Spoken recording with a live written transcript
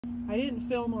I didn't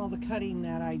film all the cutting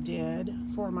that I did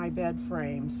for my bed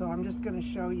frame, so I'm just going to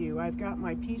show you. I've got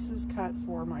my pieces cut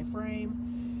for my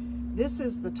frame. This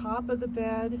is the top of the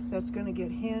bed that's going to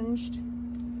get hinged.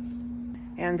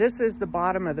 And this is the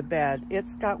bottom of the bed.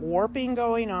 It's got warping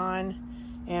going on,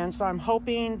 and so I'm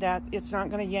hoping that it's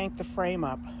not going to yank the frame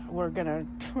up. We're going to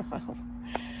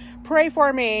pray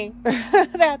for me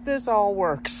that this all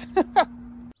works.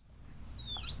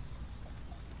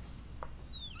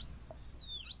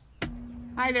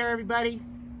 Hi there, everybody.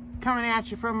 Coming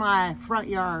at you from my front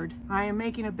yard. I am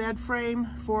making a bed frame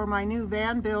for my new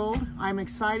van build. I'm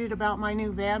excited about my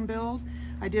new van build.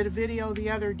 I did a video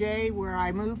the other day where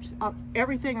I moved up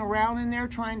everything around in there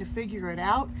trying to figure it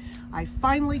out. I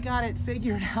finally got it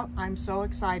figured out. I'm so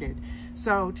excited.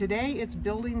 So today it's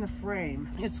building the frame.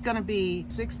 It's going to be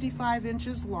 65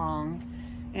 inches long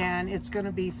and it's going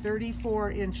to be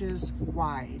 34 inches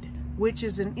wide, which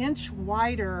is 2 inches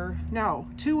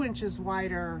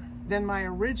wider than my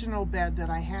original bed that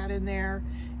I had in there,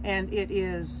 and it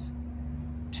is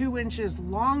 2 inches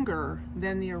longer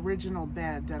than the original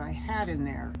bed that I had in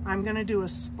there. I'm going to do a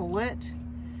split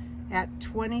at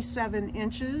 27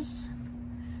 inches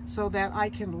so that I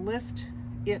can lift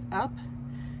it up,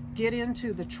 get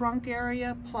into the trunk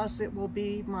area, plus it will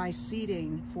be my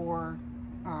seating for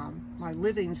my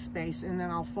living space, and then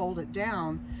I'll fold it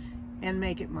down and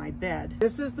make it my bed.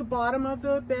 This is the bottom of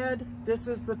the bed. This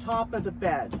is the top of the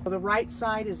bed. The right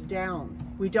side is down.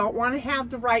 We don't want to have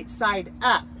the right side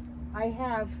up. I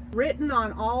have written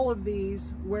on all of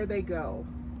these where they go.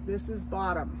 This is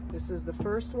bottom. This is the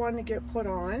first one to get put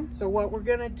on. So what we're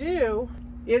gonna do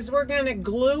is we're gonna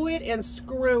glue it and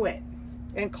screw it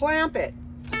and clamp it.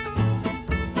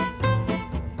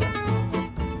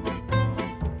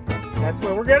 That's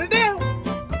what we're gonna do.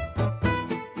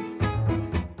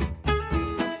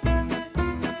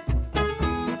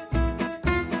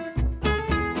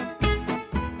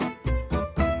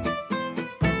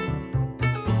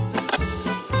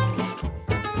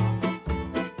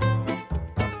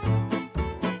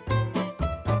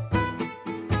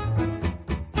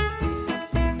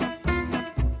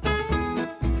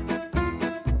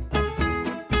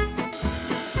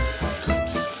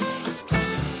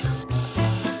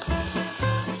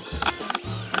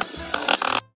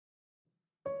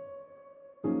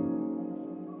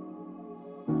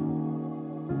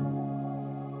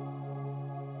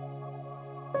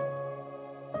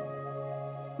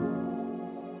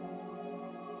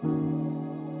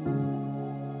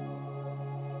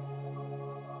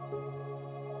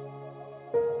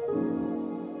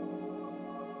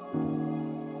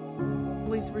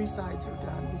 Only 3 sides are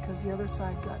done because the other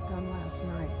side got done last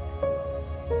night.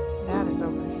 That is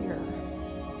over here.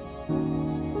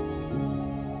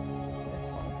 This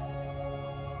one.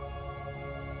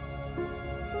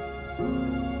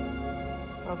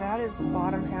 So that is the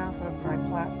bottom half of my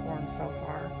platform so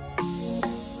far.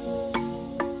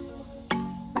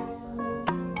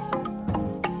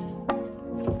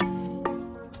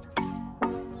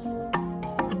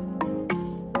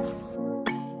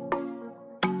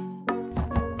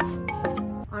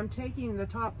 I'm taking the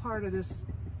top part of this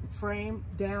frame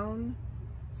down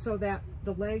so that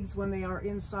the legs, when they are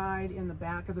inside in the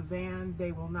back of the van,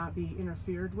 they will not be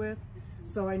interfered with.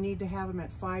 So I need to have them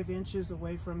at 5 inches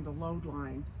away from the load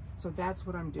line. So that's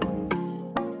what I'm doing.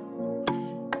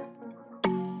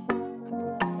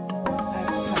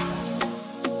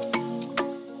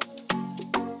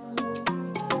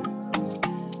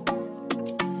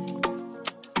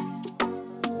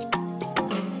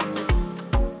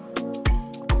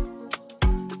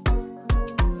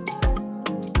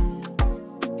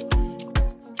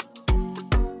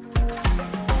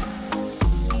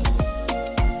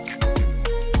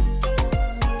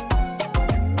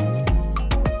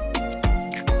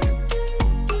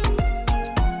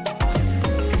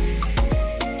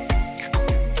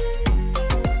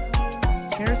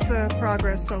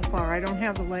 Progress so far. I don't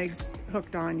have the legs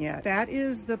hooked on yet. That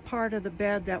is the part of the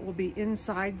bed that will be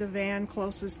inside the van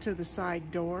closest to the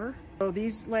side door. So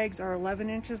these legs are 11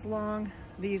 inches long,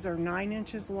 these are 9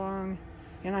 inches long,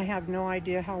 and I have no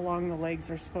idea how long the legs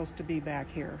are supposed to be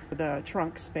back here, the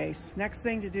trunk space. Next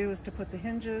thing to do is to put the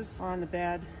hinges on the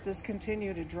bed. Just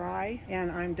continue to dry,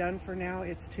 and I'm done for now.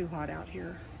 It's too hot out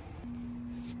here.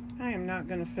 I am not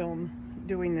going to film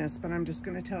doing this, but I'm just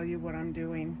going to tell you what I'm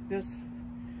doing. This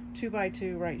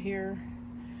 2x2 right here,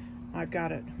 I've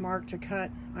got it marked to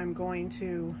cut. I'm going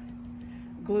to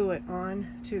glue it on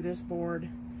to this board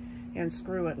and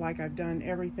screw it like I've done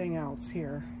everything else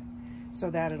here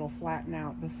so that it'll flatten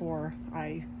out before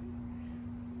I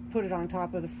put it on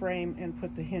top of the frame and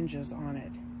put the hinges on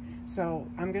it. So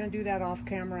I'm gonna do that off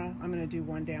camera. I'm gonna do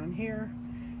one down here,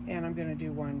 and I'm gonna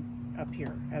do one up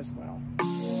here as well.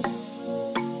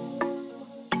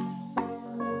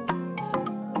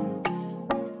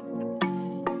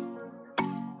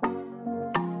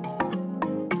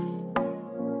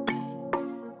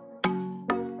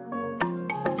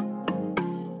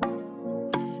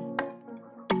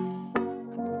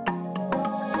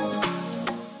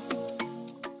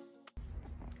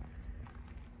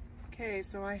 Okay,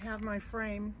 so I have my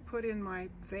frame put in my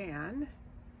van,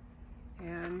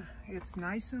 and it's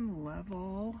nice and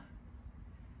level.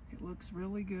 It looks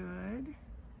really good.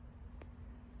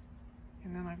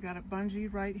 And then I've got it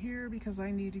bungeed right here because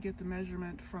I need to get the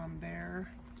measurement from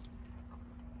there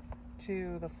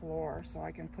to the floor so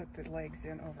I can put the legs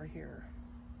in over here.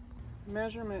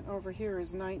 Measurement over here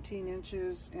is 19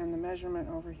 inches and the measurement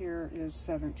over here is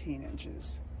 17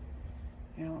 inches.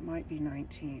 You know, it might be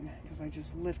 19 because I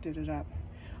just lifted it up.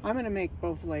 I'm going to make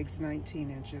both legs 19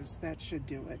 inches. That should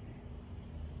do it.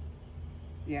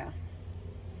 Yeah.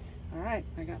 All right,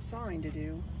 I got sawing to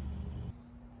do.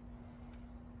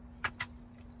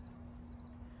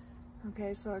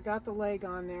 Okay, so I got the leg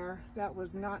on there. That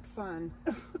was not fun,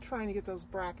 trying to get those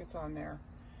brackets on there.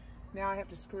 Now I have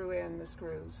to screw in the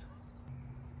screws.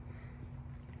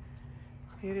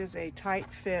 It is a tight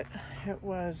fit. It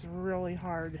was really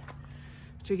hard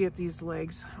to get these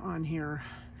legs on here,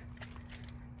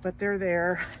 but they're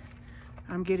there.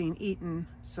 I'm getting eaten,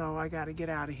 so I got to get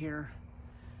out of here.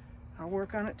 I'll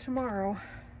work on it tomorrow.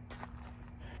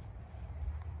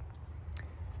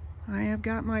 I have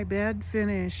got my bed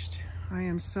finished. I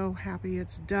am so happy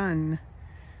it's done.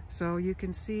 So you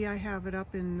can see I have it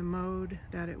up in the mode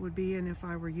that it would be in if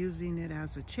I were using it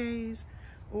as a chaise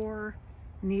or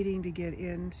needing to get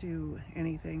into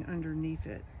anything underneath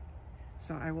it.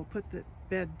 So I will put the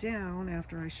bed down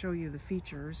after I show you the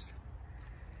features.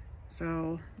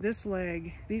 So these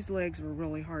legs were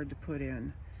really hard to put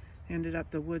in. Ended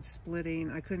up the wood splitting.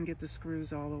 I couldn't get the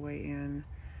screws all the way in.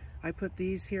 I put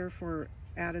these here for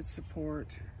added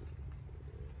support.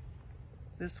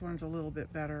 This one's a little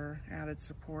bit better, added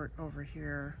support over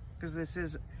here, because this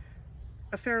is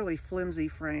a fairly flimsy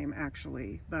frame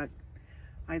actually, but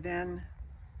I then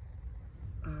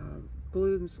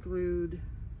glued and screwed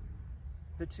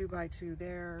the 2x2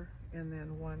 there, and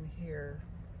then one here.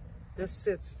 This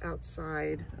sits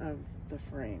outside of the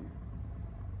frame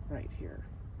right here.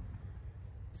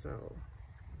 So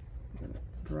I'm gonna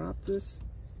drop this,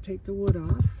 take the wood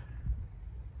off.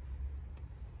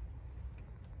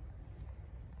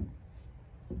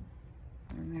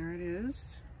 And there it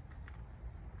is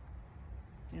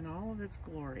in all of its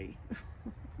glory.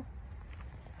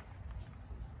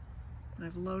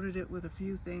 I've loaded it with a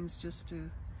few things just to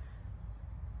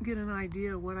get an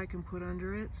idea of what I can put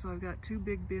under it. So I've got two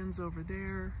big bins over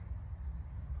there.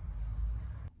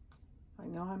 I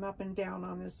know I'm up and down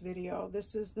on this video.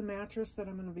 This is the mattress that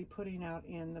I'm going to be putting out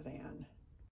in the van.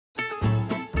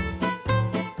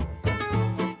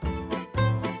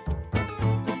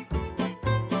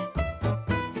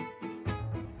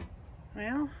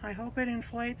 Well, I hope it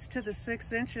inflates to the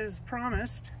 6 inches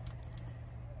promised.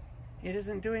 It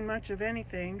isn't doing much of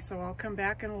anything, so I'll come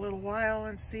back in a little while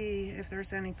and see if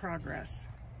there's any progress.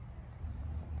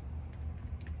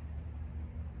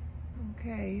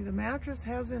 Okay, the mattress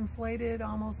has inflated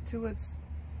almost to its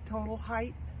total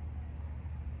height.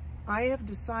 I have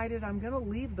decided I'm going to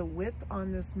leave the width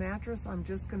on this mattress. I'm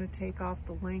just going to take off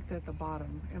the length at the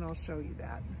bottom, and I'll show you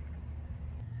that.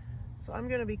 So I'm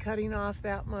going to be cutting off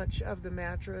that much of the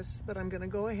mattress, but I'm going to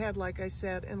go ahead, like I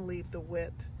said, and leave the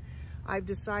width. I've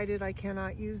decided I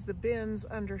cannot use the bins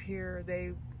under here.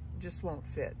 They just won't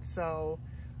fit. So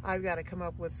I've got to come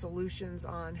up with solutions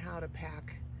on how to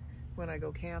pack when I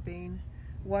go camping.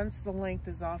 Once the length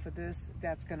is off of this,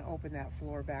 that's going to open that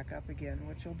floor back up again,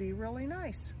 which will be really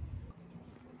nice.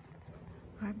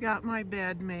 I've got my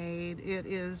bed made. It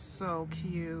is so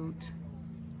cute.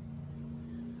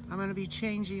 I'm going to be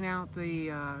changing out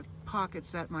the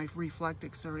pockets that my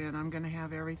Reflectix are in. I'm going to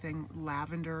have everything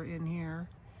lavender in here.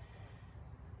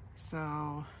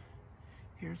 So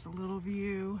here's a little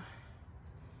view.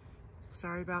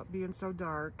 Sorry about being so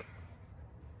dark.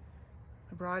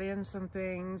 I brought in some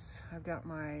things. I've got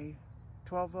my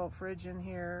 12-volt fridge in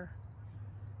here.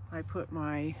 I put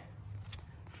my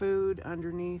food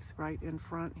underneath right in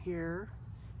front here.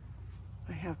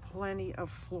 I have plenty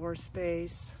of floor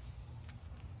space.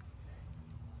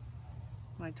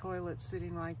 My toilet's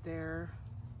sitting right there.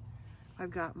 I've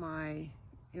got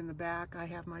in the back, I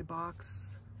have my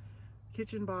box,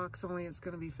 kitchen box, only it's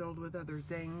gonna be filled with other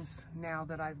things now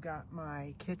that I've got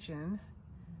my kitchen.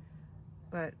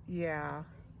 But yeah,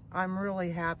 I'm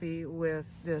really happy with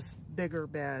this bigger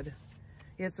bed.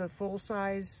 It's a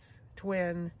full-size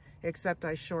twin, except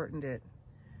I shortened it,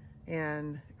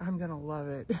 and I'm gonna love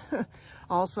it.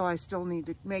 Also, I still need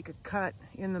to make a cut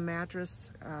in the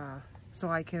mattress so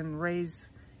I can raise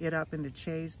it up into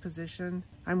chaise position.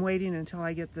 I'm waiting until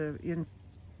I get the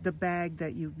bag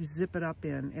that you zip it up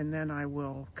in, and then I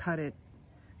will cut it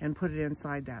and put it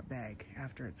inside that bag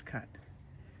after it's cut.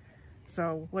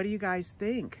 So what do you guys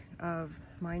think of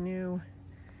my new,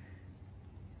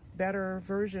 better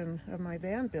version of my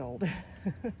van build?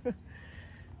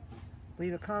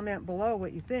 Leave a comment below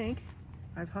what you think.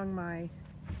 I've hung my,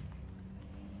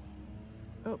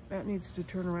 oh, that needs to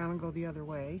turn around and go the other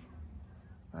way.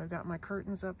 I've got my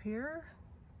curtains up here.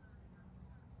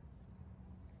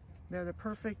 They're the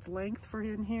perfect length for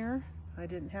in here. I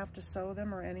didn't have to sew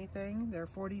them or anything. They're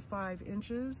 45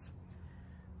 inches.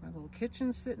 My little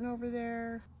kitchen's sitting over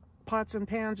there. Pots and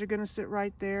pans are gonna sit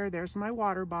right there. There's my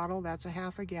water bottle, that's a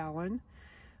 ½ gallon.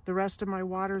 The rest of my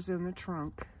water's in the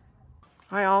trunk.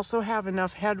 I also have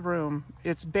enough headroom.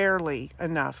 It's barely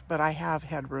enough, but I have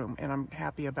headroom, and I'm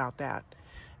happy about that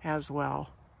as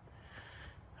well.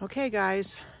 Okay,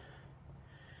 guys.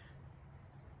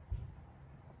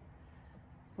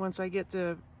 Once I get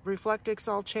the reflectix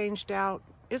all changed out,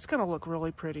 it's gonna look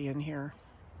really pretty in here.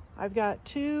 I've got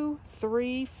 2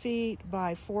 3 feet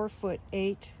by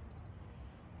 4'8"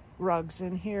 rugs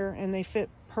in here, and they fit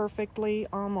perfectly,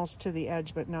 almost to the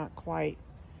edge, but not quite.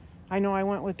 I know I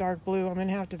went with dark blue. I'm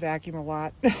gonna have to vacuum a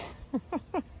lot.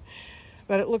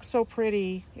 But it looks so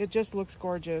pretty. It just looks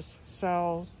gorgeous.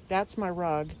 So that's my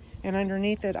rug. And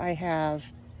underneath it, I have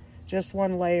just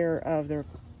 1 layer of their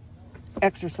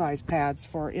exercise pads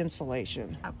for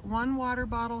insulation. One water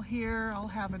bottle here. I'll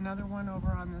have another one over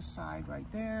on this side right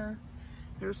there.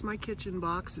 There's my kitchen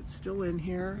box. It's still in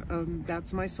here.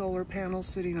 That's my solar panel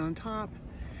sitting on top.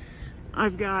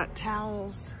 I've got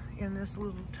towels in this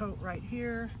little tote right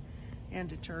here, and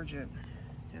detergent,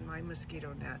 and my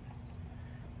mosquito net.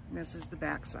 And this is the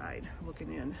back side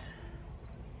looking in.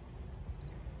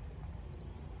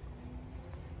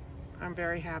 I'm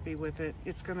very happy with it.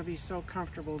 It's gonna be so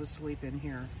comfortable to sleep in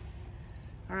here.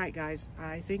 All right, guys,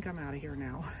 I think I'm out of here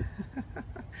now.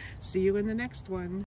 See you in the next one.